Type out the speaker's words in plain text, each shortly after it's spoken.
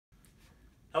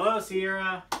Hello,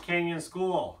 Sierra Canyon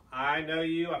School. I know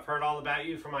you. I've heard all about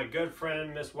you from my good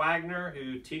friend, Miss Wagner,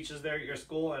 who teaches there at your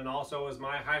school and also is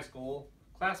my high school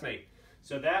classmate.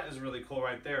 So that is really cool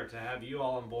right there to have you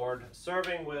all on board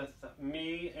serving with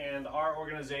me and our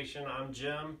organization. I'm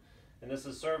Jim, and this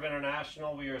is SERV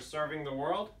International. We are serving the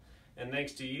world, and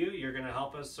thanks to you, you're going to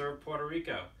help us serve Puerto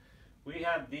Rico. We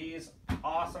have these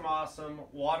awesome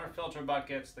water filter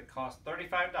buckets that cost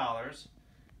 $35.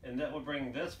 And that will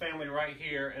bring this family right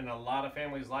here, and a lot of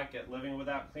families like it, living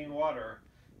without clean water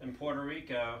in Puerto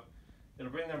Rico.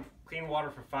 It'll bring them clean water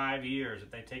for 5 years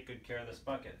if they take good care of this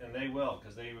bucket, and they will,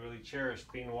 because they really cherish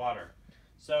clean water.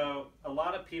 So a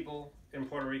lot of people in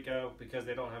Puerto Rico, because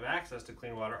they don't have access to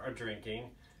clean water, are drinking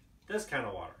this kind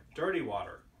of water, dirty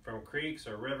water, from creeks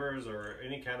or rivers or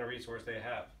any kind of resource they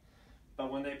have.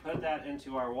 But when they put that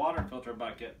into our water filter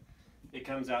bucket, it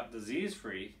comes out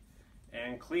disease-free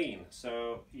and clean.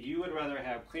 So you would rather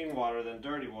have clean water than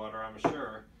dirty water, I'm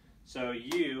sure. So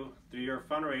you, through your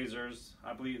fundraisers,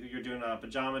 I believe that you're doing a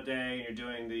pajama day, and you're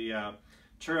doing the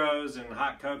churros and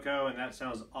hot cocoa, and that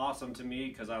sounds awesome to me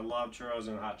because I love churros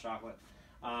and hot chocolate.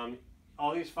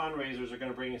 All these fundraisers are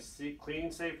going to bring clean,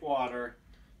 safe water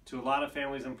to a lot of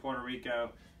families in Puerto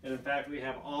Rico. And in fact, we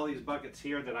have all these buckets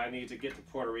here that I need to get to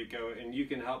Puerto Rico, and you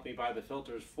can help me buy the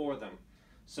filters for them.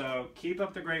 So keep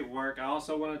up the great work. I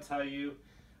also want to tell you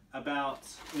about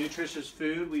nutritious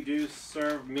food. We do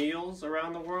serve meals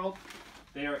around the world.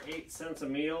 They are 8 cents a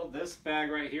meal. This bag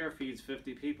right here feeds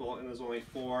 50 people and is only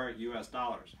 $4 US.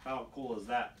 How cool is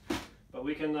that? But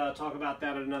we can talk about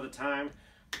that at another time.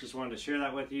 Just wanted to share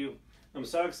that with you. I'm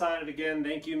so excited again.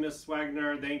 Thank you, Miss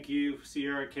Wagner. Thank you,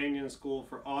 Sierra Canyon School,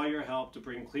 for all your help to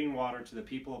bring clean water to the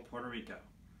people of Puerto Rico.